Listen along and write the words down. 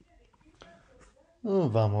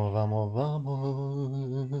Vamos, vamos,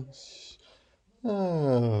 vamos.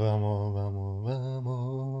 Vamos, vamos,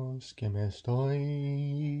 vamos. Que me estoy.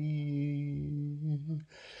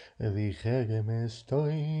 Dije que me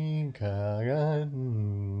estoy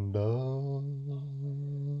cagando.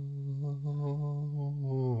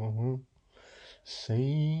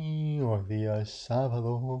 Sí, hoy día es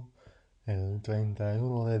sábado, el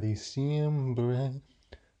 31 de diciembre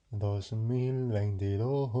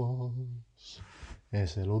 2022.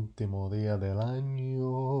 Es el último día del año.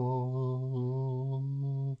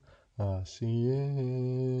 Así es.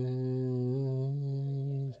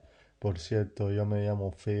 Por cierto, yo me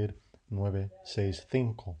llamo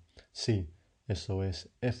Fer965. Sí, eso es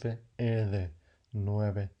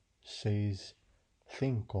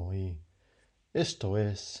FED965. Y esto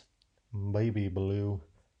es Baby Blue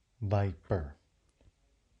Viper.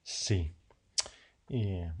 Sí.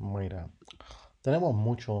 Y mira, tenemos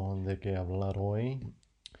mucho de qué hablar hoy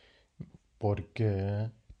porque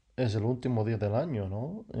es el último día del año,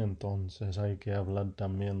 ¿no? Entonces hay que hablar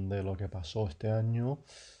también de lo que pasó este año,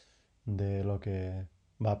 de lo que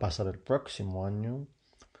va a pasar el próximo año,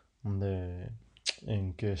 de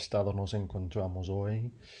en qué estado nos encontramos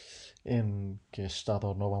hoy, en qué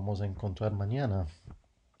estado nos vamos a encontrar mañana.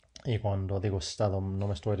 Y cuando digo estado, no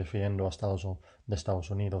me estoy refiriendo a Estados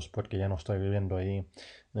Unidos, porque ya no estoy viviendo ahí.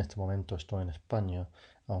 En este momento estoy en España,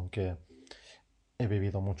 aunque he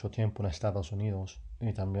vivido mucho tiempo en Estados Unidos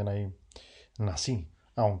y también ahí nací,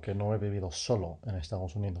 aunque no he vivido solo en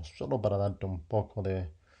Estados Unidos. Solo para darte un poco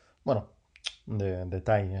de, bueno, de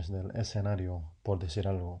detalles del escenario, por decir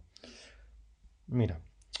algo. Mira,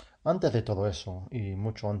 antes de todo eso, y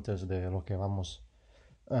mucho antes de lo que vamos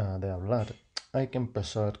de hablar, hay que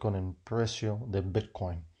empezar con el precio de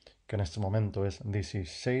Bitcoin, que en este momento es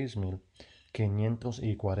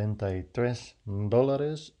 16.543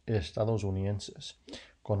 dólares estadounidenses,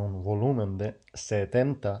 con un volumen de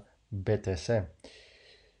 70 BTC.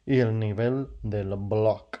 Y el nivel del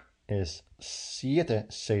block es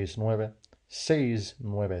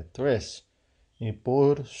 769693. Y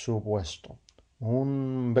por supuesto,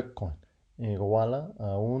 un Bitcoin iguala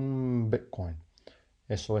a un Bitcoin.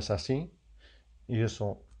 Eso es así y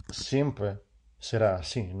eso siempre será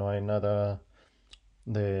así. No hay nada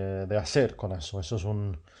de hacer con eso. Es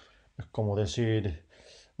como decir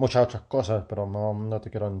muchas otras cosas, pero no te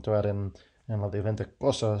quiero entrar en las diferentes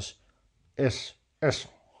cosas. Es eso.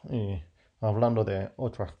 Y hablando de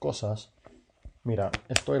otras cosas, mira,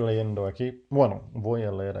 estoy leyendo aquí, bueno, voy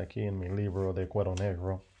a leer aquí en mi libro de cuero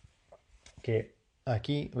negro, que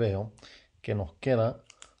aquí veo que nos queda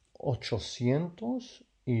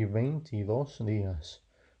 822 días.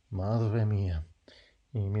 Madre mía.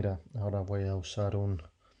 Y mira, ahora voy a usar un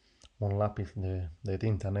lápiz de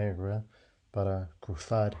tinta negra para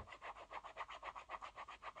cruzar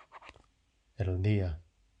el día.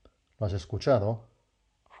 ¿Lo has escuchado?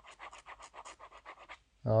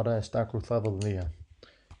 Ahora está cruzado el día.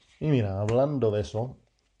 Y mira, hablando de eso,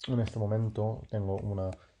 en este momento tengo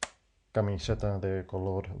una camiseta de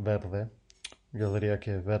color verde. Yo diría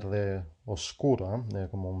que verde oscura,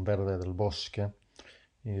 como un verde del bosque.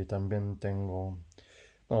 Y también tengo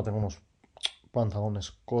unos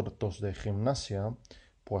pantalones cortos de gimnasia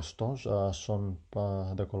puestos, son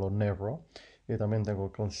de color negro. Y también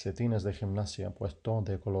tengo calcetines de gimnasia puestos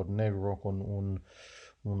de color negro con un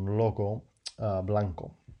logo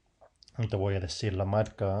blanco. No te voy a decir la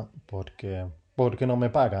marca porque no me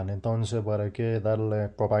pagan. Entonces, ¿para qué darle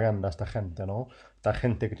propaganda a esta gente, no? Esta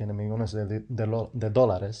gente que tiene millones de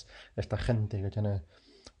dólares, esta gente que tiene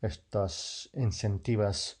estas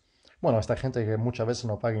incentivas. Bueno, esta gente que muchas veces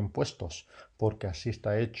no paga impuestos, porque así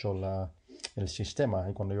está hecho el sistema.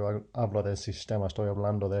 Y cuando yo hablo del sistema, estoy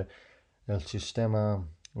hablando del sistema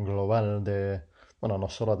global bueno, no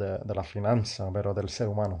solo de la finanza, pero del ser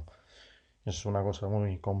humano. Es una cosa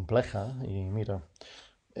muy compleja y mira,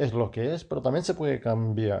 es lo que es, pero también se puede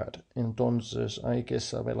cambiar. Entonces hay que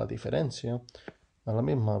saber la diferencia. A la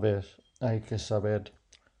misma vez hay que saber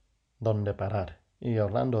dónde parar. Y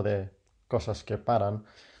hablando de cosas que paran,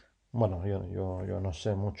 bueno, yo no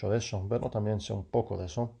sé mucho de eso, pero también sé un poco de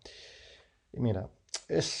eso. Y mira,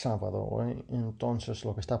 es sábado hoy, entonces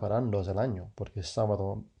lo que está parando es el año, porque es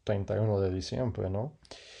sábado 31 de diciembre, ¿no?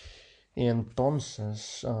 Y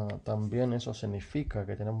entonces también eso significa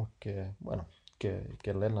que tenemos que, bueno,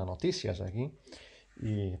 que leer las noticias aquí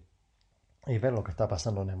y, y ver lo que está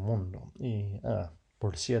pasando en el mundo. Y,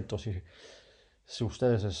 por cierto, si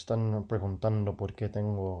ustedes están preguntando por qué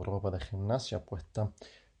tengo ropa de gimnasia puesta,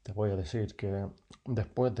 te voy a decir que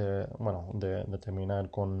después de, bueno, de terminar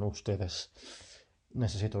con ustedes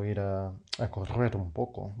necesito ir a correr un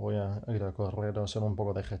poco. Voy a ir a correr, a hacer un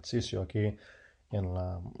poco de ejercicio aquí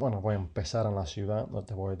bueno, voy a empezar en la ciudad, no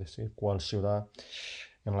te voy a decir cuál ciudad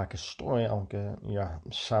en la que estoy, aunque ya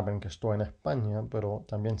saben que estoy en España, pero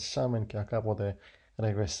también saben que acabo de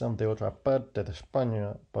regresar de otra parte de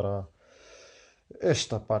España para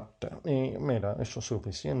esta parte. Y mira, eso es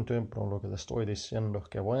suficiente, pero lo que te estoy diciendo es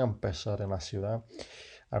que voy a empezar en la ciudad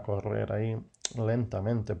a correr ahí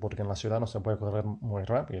lentamente, porque en la ciudad no se puede correr muy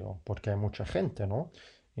rápido, porque hay mucha gente, ¿no?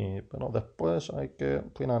 Pero después hay que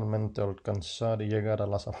finalmente alcanzar y llegar a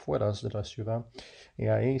las afueras de la ciudad y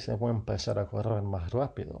ahí se puede empezar a correr más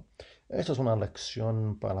rápido. Eso es una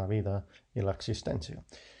lección para la vida y la existencia.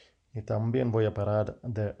 Y también voy a parar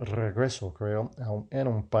de regreso, creo, en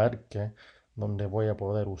un parque donde voy a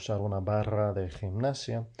poder usar una barra de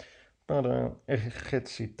gimnasia para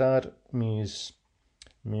ejercitar mis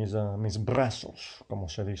brazos, como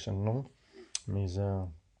se dicen, ¿no? Mis, uh,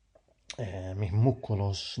 mis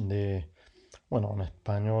músculos bueno, en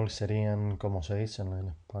español serían, como se dicen, en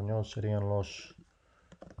español serían a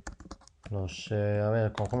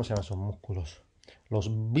ver, ¿cómo se llaman esos músculos? Los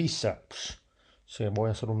bíceps. Sí, voy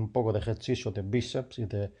a hacer un poco de ejercicio de bíceps y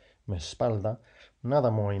de mi espalda.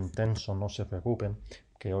 Nada muy intenso, no se preocupen,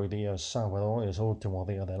 que hoy día es sábado, es el último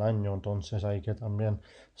día del año, entonces hay que también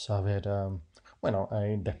saber, bueno,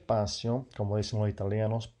 ir despacio, como dicen los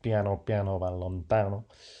italianos, piano, piano, va lontano.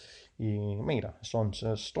 Y mira,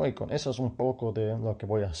 entonces estoy con eso es un poco de lo que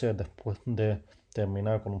voy a hacer después de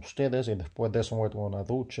terminar con ustedes y después de eso voy a tomar una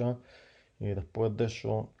ducha y después de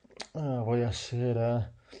eso voy a hacer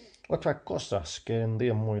otras cosas que un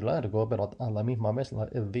día es muy largo, pero a la misma vez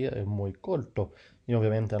el día es muy corto y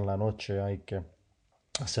obviamente en la noche hay que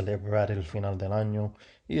celebrar el final del año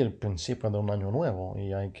y el principio de un año nuevo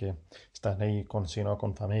y hay que estar ahí con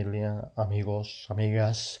familia, amigos,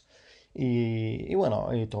 amigas y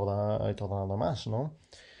bueno, y todo lo demás, ¿no?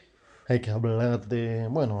 Hay que hablar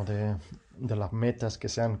bueno, de las metas que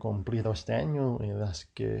se han cumplido este año y las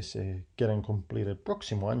que se quieren cumplir el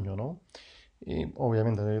próximo año, ¿no? Y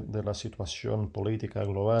obviamente de la situación política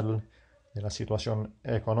global, de la situación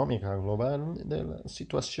económica global, de la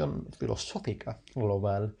situación filosófica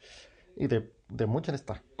global y de muchas de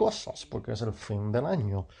estas cosas, porque es el fin del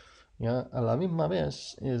año. Ya a la misma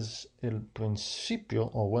vez es el principio,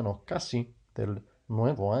 o bueno, casi del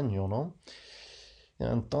nuevo año, ¿no?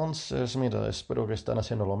 Entonces, mira, espero que están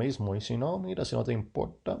haciendo lo mismo. Y si no, mira, si no te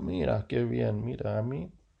importa, mira, qué bien, mira, a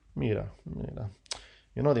mí, mira.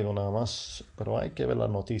 Yo no digo nada más, pero hay que ver las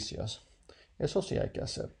noticias. Eso sí hay que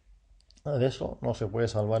hacer. De eso no se puede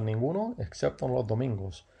salvar ninguno, excepto en los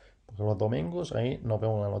domingos. Porque los domingos ahí no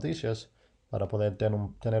vemos las noticias para poder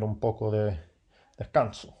tener un poco de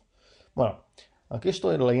descanso. Bueno, aquí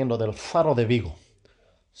estoy leyendo del Faro de Vigo.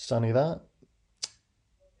 Sanidad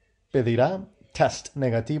pedirá test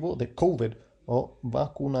negativo de COVID o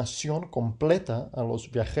vacunación completa a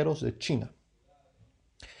los viajeros de China.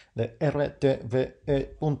 De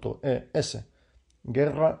rtve.es.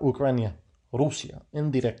 Guerra Ucrania. Rusia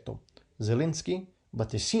en directo. Zelensky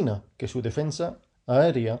vaticina que su defensa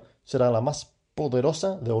aérea será la más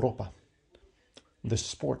poderosa de Europa. The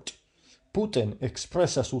Sport. Putin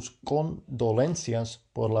expresa sus condolencias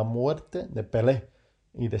por la muerte de Pelé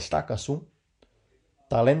y destaca su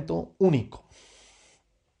talento único.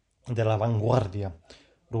 De la vanguardia.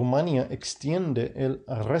 Rumania extiende el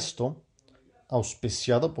arresto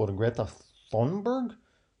auspiciado por Greta Thunberg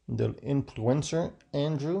del influencer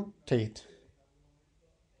Andrew Tate.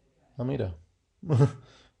 Ah, mira.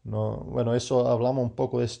 No, bueno, eso hablamos un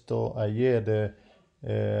poco de esto ayer,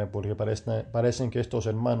 porque parecen que estos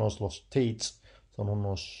hermanos, los Tates, son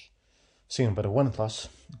unos sinvergüenzas,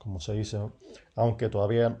 como se dice, aunque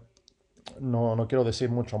todavía no quiero decir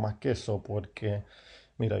mucho más que eso, porque,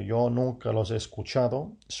 mira, yo nunca los he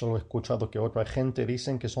escuchado, solo he escuchado que otra gente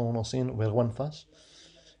dicen que son unos sinvergüenzas,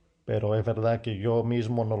 pero es verdad que yo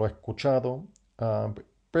mismo no lo he escuchado,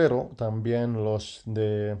 pero también los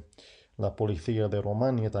de la policía de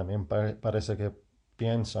Rumania también parece que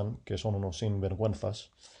piensan que son unos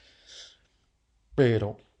sinvergüenzas,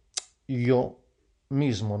 pero yo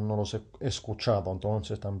mismo no los he escuchado,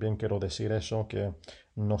 entonces también quiero decir eso, que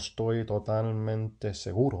no estoy totalmente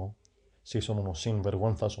seguro si son unos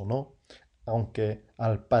sinvergüenzas o no, aunque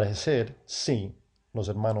al parecer sí, los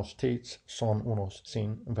hermanos Tates son unos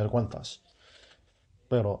sinvergüenzas.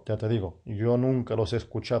 Pero ya te digo, yo nunca los he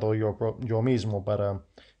escuchado yo mismo para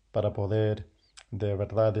poder de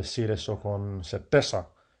verdad decir eso con certeza,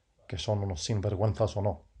 que son unos sinvergüenzas o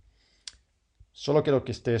no. Solo quiero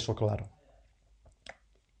que esté eso claro.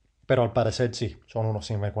 Pero al parecer sí, son unos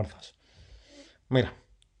sinvergüenzas. Mira,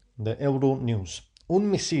 de Euronews. un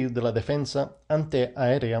misil de la defensa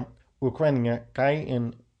antiaérea ucraniana cae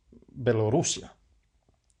en Bielorrusia.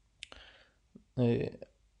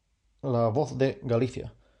 La voz de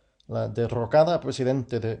Galicia. La derrocada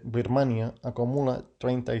presidente de Birmania acumula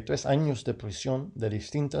 33 años de prisión de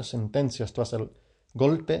distintas sentencias tras el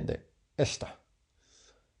golpe de esta.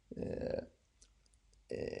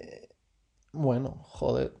 Bueno,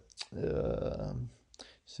 joder.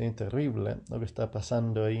 Sí, terrible lo que está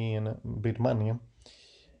pasando ahí en Birmania.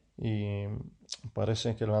 Y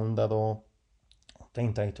parece que le han dado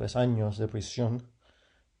 33 años de prisión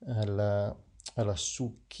a la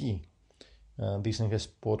Suki. Dicen que es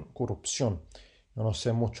por corrupción. Yo no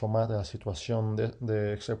sé mucho más de la situación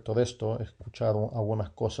excepto de esto. He escuchado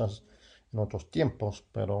algunas cosas en otros tiempos,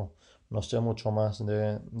 pero no sé mucho más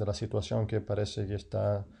de la situación, que parece que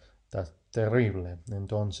está terrible.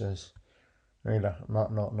 Entonces, mira,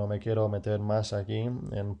 no me quiero meter más aquí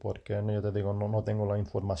porque yo te digo, no tengo la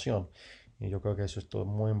información. Y yo creo que eso es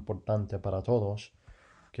muy importante para todos,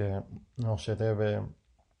 que no se debe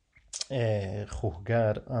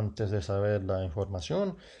juzgar antes de saber la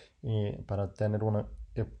información, y para tener una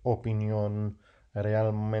opinión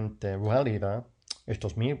realmente válida. Esto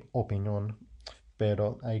es mi opinión,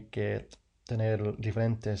 pero hay que tener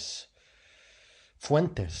diferentes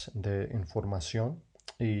fuentes de información,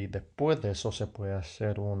 y después de eso se puede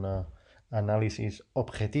hacer un análisis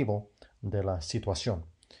objetivo de la situación.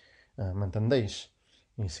 ¿Me entendéis?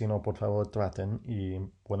 Y si no, por favor, traten y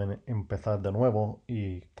pueden empezar de nuevo,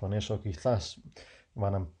 y con eso quizás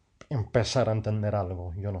van a empezar a entender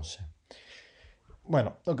algo, yo no sé.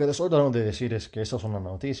 Bueno, lo que les estoy tratando de decir es que esas son las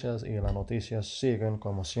noticias, y las noticias siguen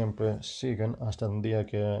como siempre siguen hasta el día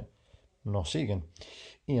que no siguen.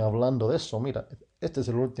 Y hablando de eso, mira, este es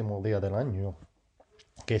el último día del año.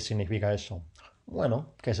 ¿Qué significa eso?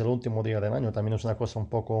 Bueno, que es el último día del año también es una cosa un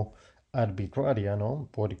poco arbitraria, ¿no?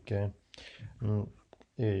 Porque mm,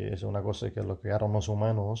 es una cosa que lo crearon los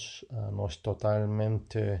humanos. No es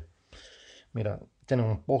totalmente... Mira, tiene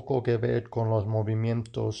un poco que ver con los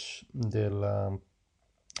movimientos de la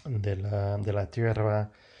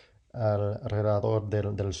Tierra alrededor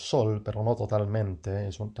del Sol, pero no totalmente.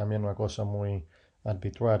 Es también una cosa muy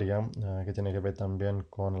arbitraria, que tiene que ver también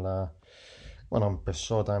con la... Bueno,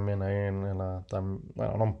 empezó también ahí bueno,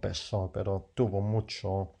 no empezó, pero tuvo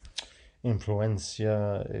mucho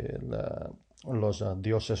influencia los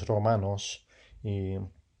dioses romanos. Y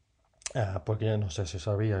porque no sé si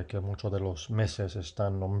sabía que muchos de los meses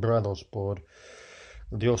están nombrados por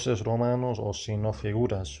dioses romanos, o si no,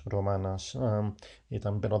 figuras romanas.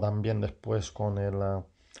 Pero también después con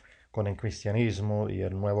el cristianismo y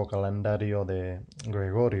el nuevo calendario de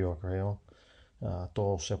Gregorio, creo,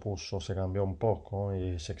 todo se cambió un poco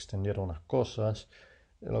y se extendieron las cosas.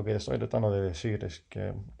 Lo que estoy tratando de decir es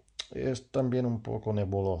que es también un poco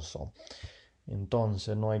nebuloso.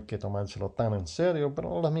 Entonces no hay que tomárselo tan en serio,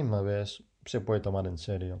 pero a la misma vez se puede tomar en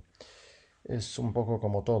serio. Es un poco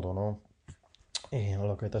como todo, ¿no? Y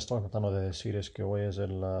lo que te estoy tratando de decir es que hoy es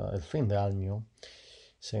el fin de año.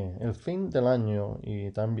 Sí, el fin del año, y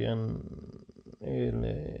también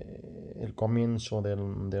el comienzo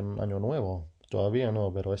del año nuevo. Todavía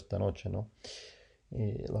no, pero esta noche, ¿no?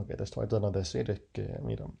 Y lo que te estoy tratando de decir es que,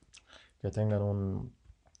 mira, que tengan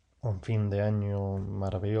un fin de año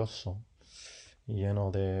maravilloso, lleno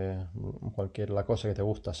de la cosa que te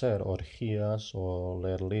gusta hacer: orgías, o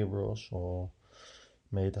leer libros, o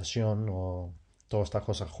meditación, o todas estas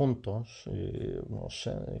cosas juntos. Y no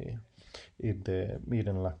sé, ir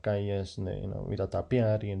en las calles, ir a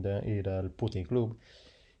tapear, ir al puticlub,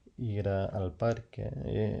 ir al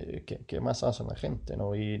parque. ¿Qué más hace la gente,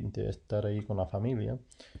 no? Ir de estar ahí con la familia,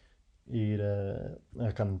 ir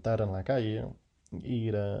a cantar en la calle,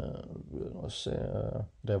 ir a, no sé, a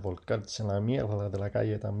revolcarse en la mierda de la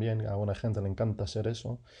calle también. A una gente le encanta hacer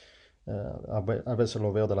eso. A veces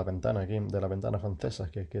lo veo de la ventana aquí, de la ventana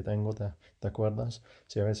francesa que tengo, ¿te acuerdas?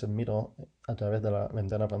 Si a veces miro a través de la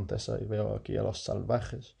ventana francesa y veo aquí a los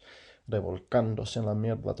salvajes revolcándose en la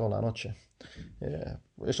mierda toda la noche.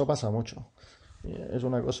 Eso pasa mucho. Es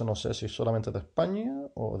una cosa, no sé si solamente de España,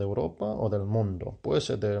 o de Europa, o del mundo. Puede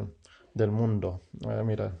ser del mundo.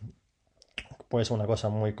 Mira, puede ser una cosa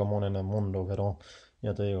muy común en el mundo, pero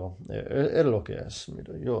ya te digo, es lo que es.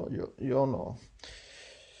 Mira, yo no.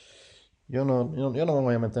 Yo no me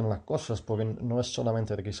voy a meter en las cosas, porque no es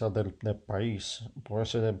solamente quizás del país. Puede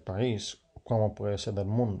ser del país como puede ser del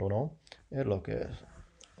mundo, ¿no? Es lo que es.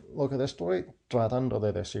 Lo que te estoy tratando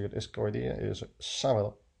de decir es que hoy día es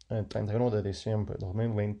sábado, el 31 de diciembre de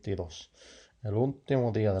 2022, el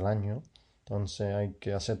último día del año. Entonces hay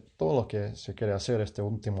que hacer todo lo que se quiere hacer este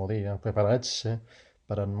último día, prepararse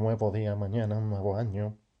para el nuevo día mañana, un nuevo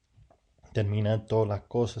año. Terminar todas las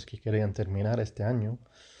cosas que querían terminar este año,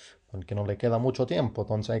 porque no le queda mucho tiempo,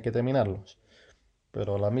 entonces hay que terminarlos.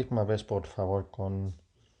 Pero a la misma vez, por favor, con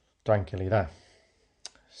tranquilidad.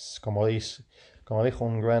 Como, como dijo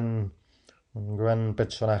un gran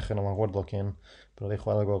personaje, no me acuerdo quién, pero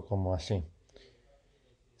dijo algo como así.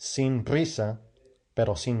 Sin prisa,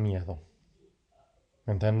 pero sin miedo.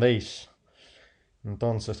 ¿Me entendéis?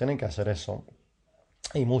 Entonces tienen que hacer eso.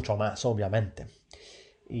 Y mucho más, obviamente.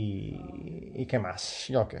 ¿Y qué más?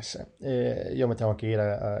 Yo qué sé. Yo me tengo que ir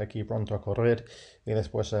aquí pronto a correr y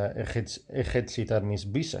después a ejercitar mis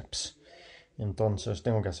bíceps. Entonces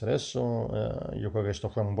tengo que hacer eso. Yo creo que esto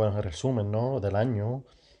fue un buen resumen, ¿no? Del año.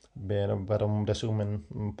 Ver un resumen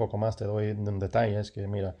un poco más te doy en detalles que,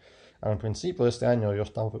 mira, al principio de este año yo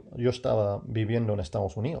estaba viviendo en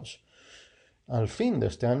Estados Unidos. Al fin de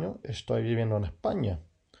este año estoy viviendo en España.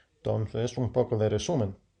 Entonces, un poco de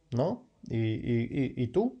resumen, ¿no? ¿Y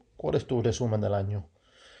tú? ¿Cuál es tu resumen del año?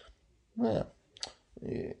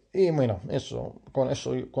 Eh, y bueno, eso, con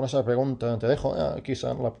esa pregunta te dejo.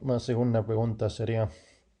 Quizá la segunda pregunta sería,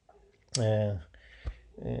 eh,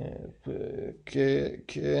 ¿qué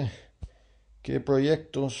qué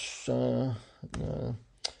proyectos eh,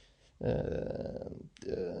 eh,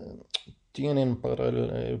 eh, tienen para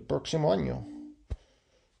el próximo año?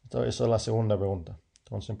 Esa es la segunda pregunta.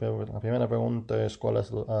 Entonces, la primera pregunta es cuál es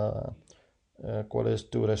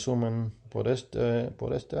tu resumen por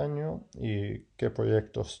este año y qué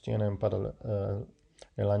proyectos tienen para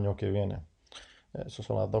el año que viene. Esas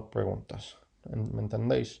son las dos preguntas. ¿Me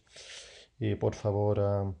entendéis? Y por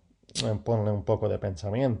favor, ponle un poco de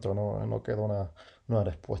pensamiento, ¿no? No queda una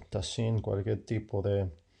respuesta sin cualquier tipo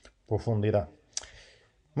de profundidad.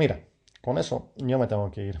 Mira, con eso yo me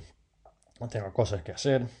tengo que ir. Tengo cosas que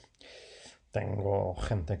hacer, tengo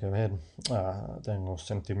gente que ver, tengo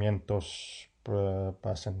sentimientos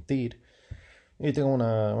para sentir y tengo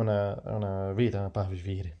una vida para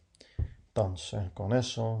vivir. Entonces, con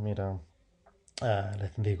eso, mira,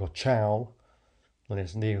 les digo chao,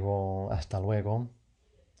 les digo hasta luego,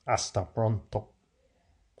 hasta pronto,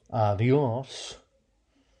 adiós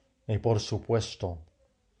y por supuesto,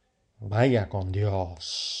 vaya con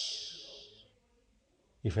Dios.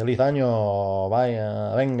 Y feliz año,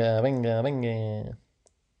 vaya, venga, venga, venga.